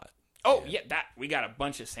Sandlot. Oh yeah, that we got a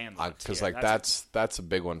bunch of Sandlots. Because like that's a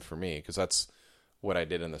big one for me because that's what I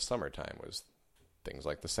did in the summertime was things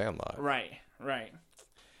like The Sandlot. Right.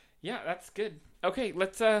 Yeah, that's good. Okay,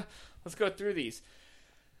 let's go through these.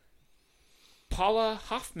 Paula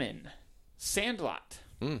Hoffman, Sandlot.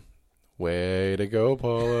 Way to go,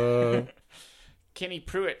 Paula. Kenny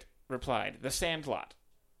Pruitt replied, The Sandlot.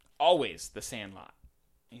 Always The Sandlot.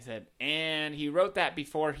 He said, and he wrote that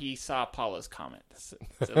before he saw Paula's comment. It's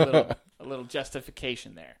a little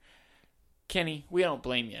justification there. Kenny, we don't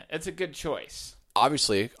blame you. It's a good choice.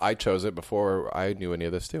 Obviously, I chose it before I knew any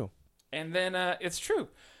of this too. And then it's true.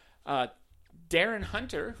 Darren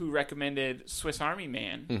Hunter, who recommended Swiss Army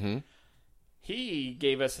Man, he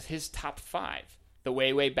gave us his top 5. The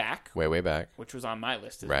Way Back. Way Back. Which was on my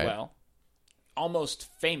list as well. Almost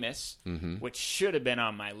Famous, which should have been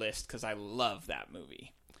on my list because I love that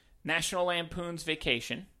movie. National Lampoon's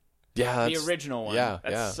Vacation. Yeah. The original one. Yeah.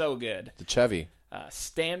 That's so good. The Chevy.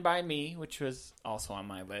 Stand By Me, which was also on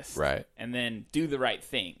my list. Right. And then Do the Right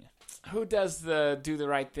Thing. Who does the Do the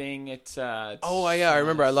Right Thing? It's I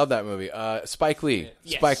remember. I love that movie. Spike Lee.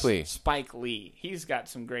 Yes, Spike Lee. He's got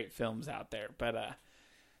some great films out there. But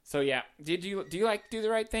so yeah, do you like Do the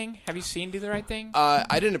Right Thing? Have you seen Do the Right Thing?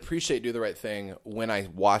 I didn't appreciate Do the Right Thing when I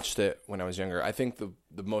watched it when I was younger. I think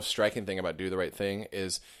the most striking thing about Do the Right Thing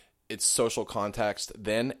is its social context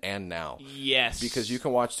then and now. Yes. Because you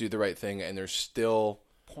can watch Do the Right Thing and there's still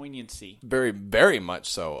poignancy. Very, very much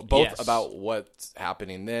so. Both about what's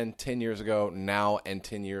happening then, 10 years ago, now, and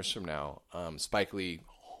 10 years from now. Spike Lee,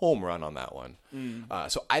 home run on that one.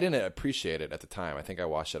 So I didn't appreciate it at the time. I think I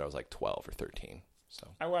watched it, I was like 12 or 13. So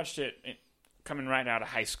I watched it coming right out of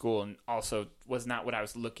high school and also was not what I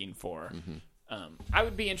was looking for. I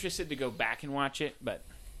would be interested to go back and watch it, but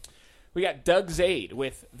we got Doug Zade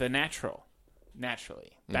with The Natural.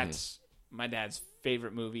 Naturally. That's my dad's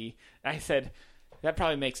favorite movie. I said that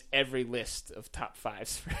probably makes every list of top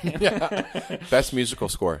 5s for him. Yeah. Best musical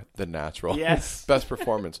score, The Natural. Yes. Best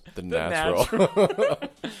performance, The Natural.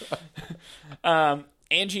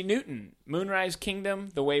 Angie Newton, Moonrise Kingdom,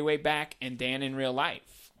 The Way Back, and Dan in Real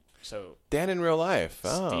Life. So Dan in Real Life.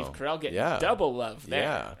 Oh. Steve Carell getting double love there.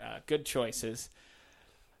 Yeah. Good choices.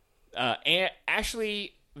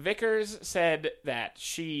 Ashley Vickers said that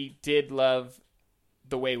she did love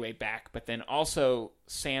The Way Back, but then also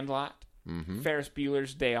Sandlot, Ferris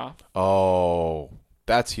Bueller's Day Off. Oh,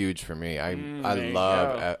 that's huge for me. I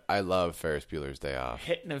love Ferris Bueller's Day Off.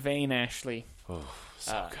 Hitting a vein, Ashley. Oh,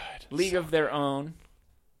 so good. League of Their Own.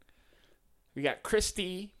 We got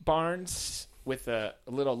Christy Barnes with a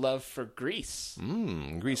little love for Grease.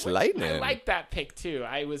 Grease Lightning. I like that pick, too.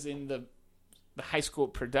 I was in the high school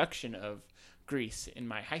production of Grease in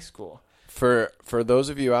my high school. For those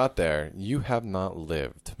of you out there, you have not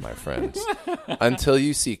lived, my friends, until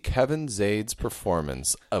you see Kevin Zade's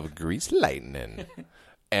performance of Grease Lightning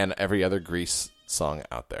and every other Grease song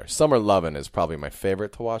out there. Summer Lovin' is probably my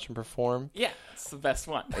favorite to watch him perform. Yeah, it's the best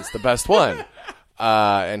one. It's the best one.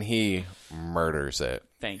 And he murders it.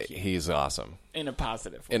 Thank you. He's awesome. In a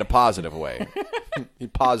positive way. In a positive way. He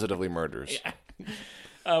positively murders.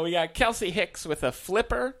 Yeah. We got Kelsey Hicks with a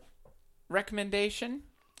Flipper recommendation.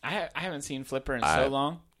 I haven't seen Flipper in so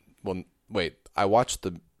long. Well, wait. I watched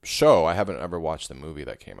the show. I haven't ever watched the movie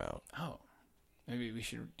that came out. Oh. Maybe we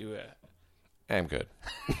should do it. I'm good.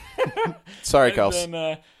 Sorry, Kels.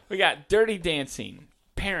 Then we got Dirty Dancing,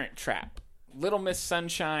 Parent Trap, Little Miss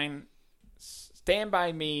Sunshine, Stand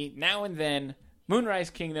By Me, Now and Then, Moonrise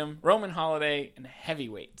Kingdom, Roman Holiday, and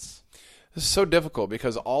Heavyweights. This is so difficult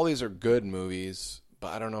because all these are good movies,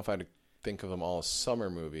 but I don't know if I'd think of them all as summer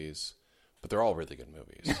movies. But they're all really good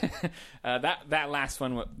movies. That last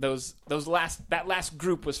one, that last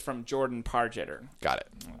group was from Jordan Pargetter. Got it.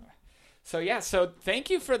 So thank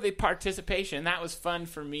you for the participation. That was fun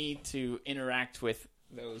for me to interact with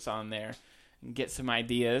those on there and get some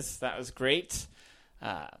ideas. That was great.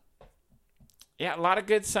 A lot of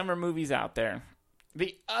good summer movies out there.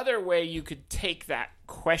 The other way you could take that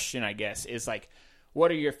question, I guess, is like, what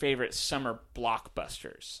are your favorite summer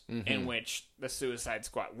blockbusters? In which the Suicide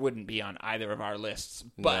Squad wouldn't be on either of our lists,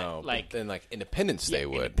 but then Independence Day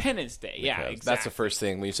would. Independence Day, exactly. That's the first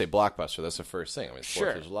thing when you say blockbuster. That's the first thing. I mean,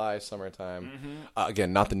 4th of July, summertime.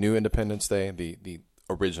 Again, not the new Independence Day, the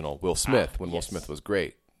original Will Smith when Will Smith was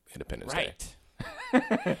great. Independence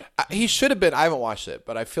Day. He should have been. I haven't watched it,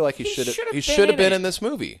 but I feel like he should have been in this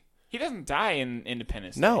movie. He doesn't die in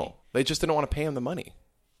Independence Day. No, they just didn't want to pay him the money.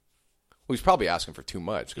 Well, he's probably asking for too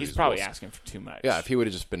much. He's probably asking for too much. Yeah, if he would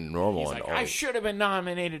have just been normal. He's like, I should have been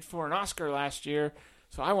nominated for an Oscar last year,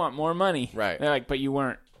 so I want more money. Right. They're like, but you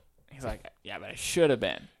weren't. He's like, yeah, but I should have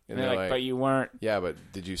been. And they're like, but you weren't. Yeah, but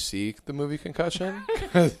did you see the movie Concussion?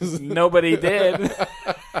 Nobody did.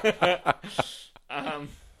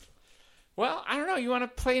 Well, I don't know. You want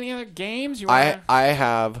to play any other games? I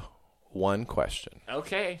have one question.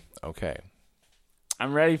 Okay.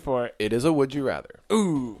 I'm ready for it. It is a would you rather.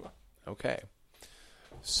 Ooh. Okay.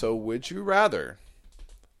 So would you rather,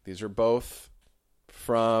 these are both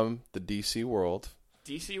from the DC world.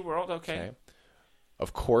 DC world, okay.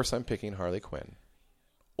 Of course I'm picking Harley Quinn.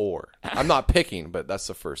 Or, I'm not picking, but that's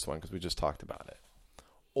the first one because we just talked about it.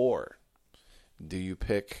 Or, do you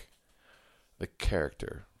pick the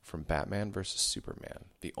character from Batman versus Superman?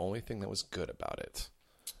 The only thing that was good about it.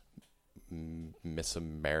 Miss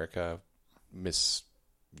America, Miss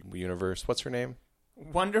Universe, what's her name?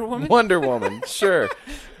 Wonder Woman? Wonder Woman, sure.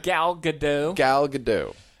 Gal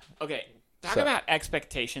Gadot. Okay, talking about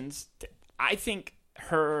expectations, I think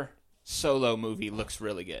her solo movie looks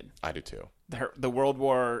really good. I do too. The World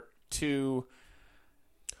War II.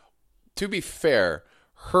 To be fair,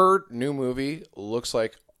 her new movie looks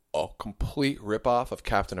like a complete ripoff of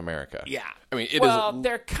Captain America. Yeah. I mean,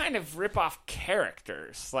 they're kind of ripoff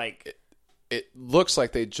characters. Like, it looks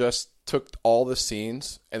like they just took all the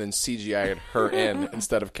scenes and then CGI'd her in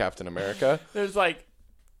instead of Captain America. There's like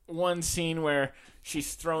one scene where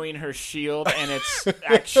she's throwing her shield and it's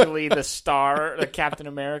actually the Captain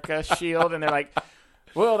America shield, and they're like,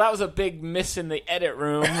 well, that was a big miss in the edit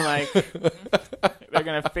room. Like, they're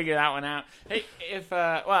going to figure that one out. Hey,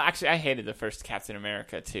 actually, I hated the first Captain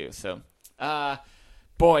America too. So,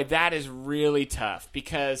 boy, that is really tough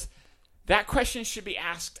because that question should be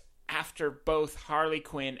asked after both Harley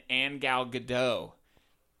Quinn and Gal Gadot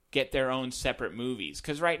get their own separate movies.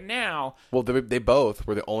 Because right now... Well, they both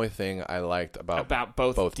were the only thing I liked about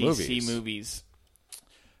both DC movies.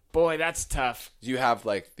 Boy, that's tough. You have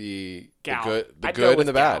like the good and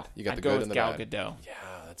the Gal. bad. You got the good and the Gal bad. Gadot. Yeah,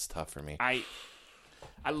 that's tough for me. I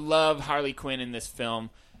love Harley Quinn in this film,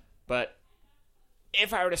 but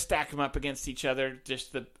if I were to stack them up against each other,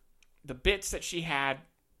 just the bits that she had,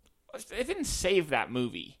 it didn't save that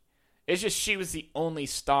movie. It's just she was the only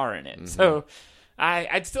star in it. Mm-hmm. So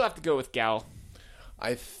I'd still have to go with Gal.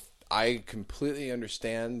 I completely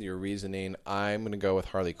understand your reasoning. I'm going to go with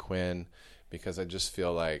Harley Quinn because I just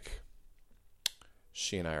feel like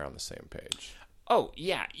she and I are on the same page. Oh,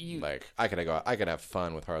 yeah. I could have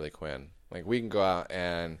fun with Harley Quinn. Like, we can go out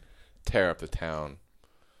and tear up the town.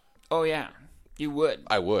 Oh, yeah. You would.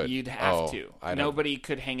 I would. You'd have to. Nobody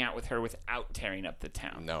could hang out with her without tearing up the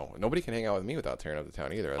town. No. Nobody can hang out with me without tearing up the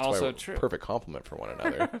town either. That's also why we're true. Perfect compliment for one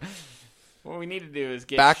another. What we need to do is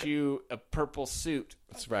get you a purple suit.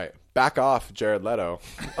 That's right. Back off, Jared Leto.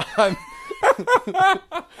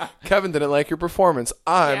 Kevin didn't like your performance.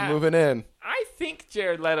 I'm moving in. I think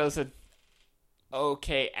Jared Leto's a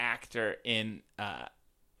okay actor in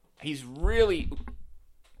he's really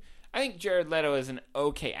I think Jared Leto is an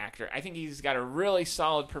okay actor. I think he's got a really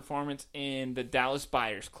solid performance in the Dallas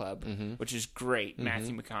Buyers Club, which is great.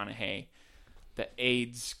 Matthew McConaughey, the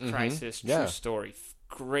AIDS crisis, true story.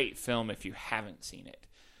 Great film if you haven't seen it.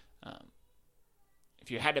 If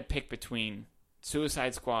you had to pick between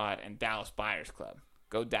Suicide Squad and Dallas Buyers Club,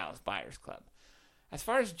 go Dallas Buyers Club. As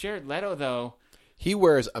far as Jared Leto, though... He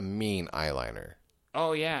wears a mean eyeliner.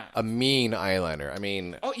 Oh, yeah. A mean eyeliner. I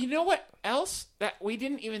mean... Oh, you know what else that we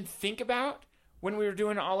didn't even think about when we were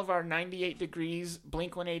doing all of our 98 Degrees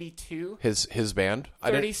Blink-182? His band?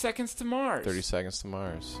 30 Seconds to Mars. 30 Seconds to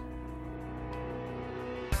Mars.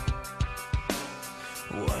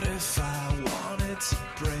 What if I wanted to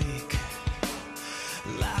break?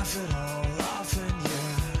 Laugh it all off in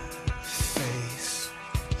your face.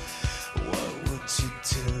 What would you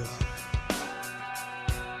do?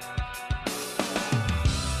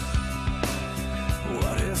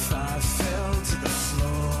 What if I fell to the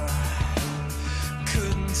floor?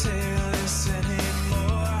 Couldn't take this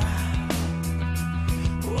anymore.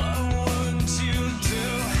 What would you do?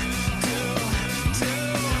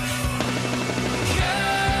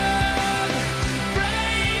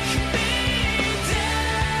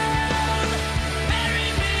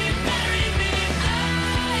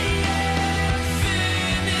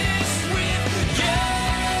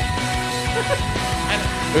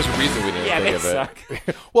 There's a reason we didn't think of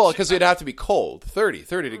it. Well, because it'd have to be cold. 30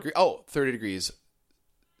 degrees. Oh, 30 degrees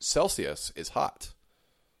Celsius is hot.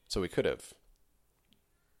 So we could have.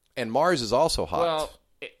 And Mars is also hot. Well,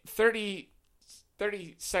 30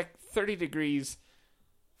 degrees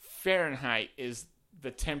Fahrenheit is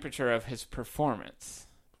the temperature of his performance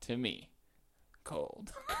to me.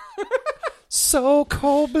 Cold. So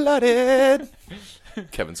cold-blooded.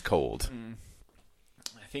 Kevin's cold.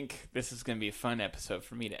 I think this is going to be a fun episode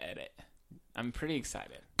for me to edit. I'm pretty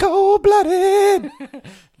excited. Cold-blooded.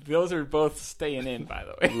 Those are both staying in, by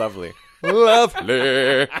the way. Lovely.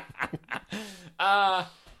 Lovely.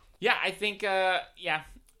 Yeah, I think, I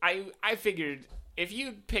figured if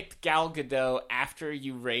you picked Gal Gadot after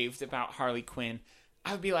you raved about Harley Quinn,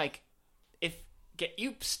 I would be like, if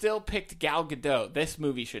you still picked Gal Gadot, this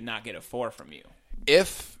movie should not get a 4 from you.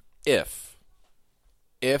 If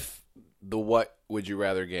the What Would You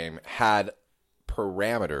Rather game had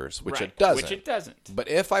parameters, which it doesn't. Which it doesn't. But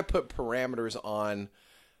if I put parameters on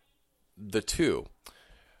the two,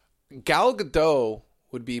 Gal Gadot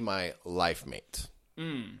would be my life mate.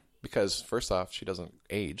 Because, first off, she doesn't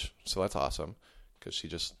age, so that's awesome. Because she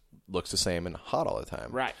just looks the same and hot all the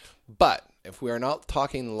time. Right. But if we are not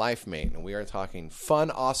talking life mate, and we are talking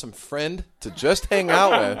fun, awesome friend to just hang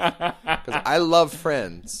out with, because I love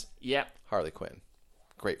friends. Yep. Harley Quinn.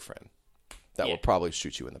 Great friend. That will probably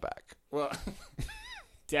shoot you in the back. Well,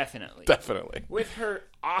 definitely. Definitely. With her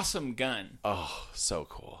awesome gun. Oh, so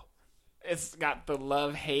cool. It's got the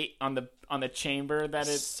love-hate on the chamber that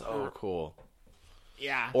it's... So cool.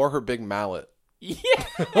 Yeah. Or her big mallet. Yeah.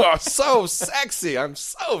 Oh, so sexy. I'm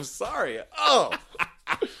so sorry. Oh.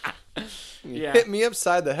 Yeah. Hit me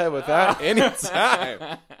upside the head with that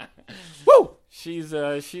anytime. Woo! She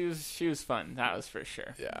was fun. That was for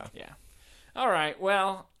sure. Yeah. Yeah. All right.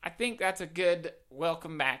 Well, I think that's a good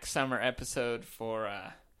welcome back summer episode for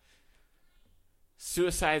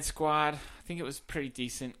Suicide Squad. I think it was pretty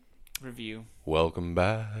decent review. Welcome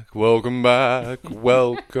back. Welcome back.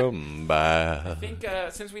 Welcome back. I think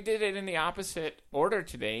since we did it in the opposite order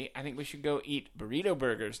today, I think we should go eat burrito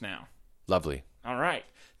burgers now. Lovely. All right.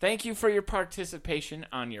 Thank you for your participation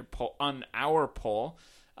on our poll.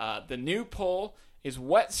 The new poll is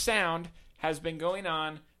what sound has been going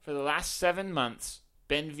on for the last 7 months.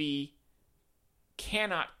 Ben V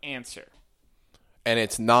cannot answer. And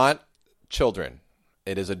it's not children.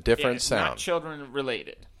 It is a different sound. Not children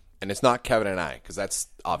related. And it's not Kevin and I, because that's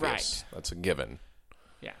obvious. Right. That's a given.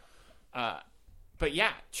 Yeah. But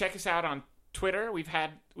yeah, check us out on Twitter. We've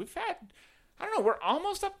had I don't know, we're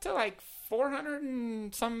almost up to like 400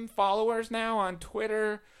 and some followers now on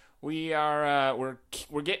Twitter. We are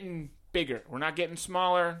we're getting bigger. We're not getting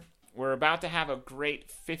smaller. We're about to have a great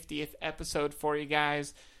 50th episode for you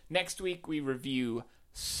guys. Next week we review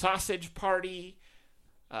Sausage Party,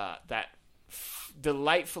 that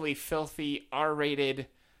delightfully filthy R-rated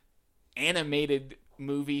animated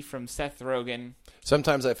movie from Seth Rogen.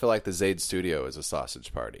 Sometimes I feel like the Zaid Studio is a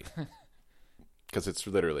sausage party. Because it's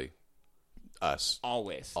literally Us.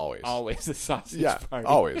 Always. Always. Always the sausage party.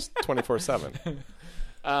 Always. 24/7.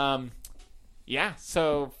 Yeah,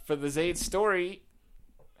 so for the Zaid story,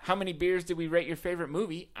 how many beers did we rate your favorite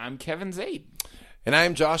movie? I'm Kevin Zaid. And I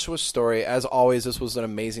am Joshua Story. As always, this was an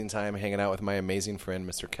amazing time hanging out with my amazing friend,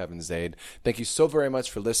 Mr. Kevin Zaid. Thank you so very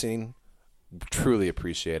much for listening. Truly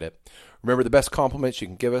appreciate it. Remember, the best compliments you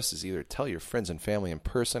can give us is either tell your friends and family in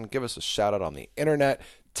person, give us a shout out on the internet,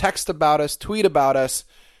 text about us, tweet about us,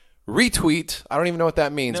 retweet. I don't even know what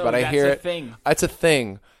that means, but I hear it. It's a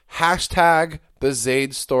thing. Hashtag the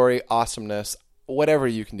Zaid Story awesomeness. Whatever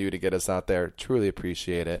you can do to get us out there. Truly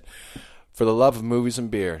appreciate it. For the love of movies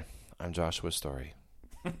and beer, I'm Joshua Story.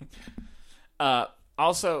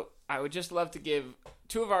 Also, I would just love to give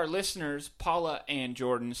two of our listeners, Paula and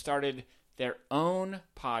Jordan, started their own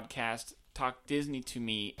podcast, Talk Disney to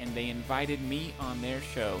Me, and they invited me on their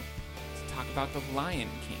show to talk about The Lion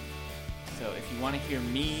King. So if you want to hear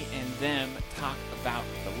me and them talk about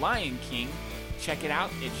The Lion King, check it out.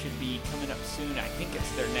 It should be coming up soon. I think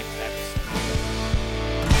it's their next episode.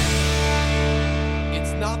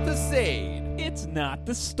 It's not the Zaid. It's not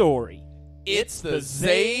the story. It's the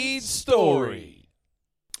Zaid Story.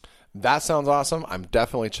 That sounds awesome. I'm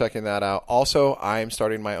definitely checking that out. Also, I'm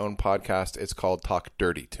starting my own podcast. It's called Talk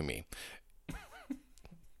Dirty to Me.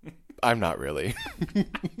 I'm not really.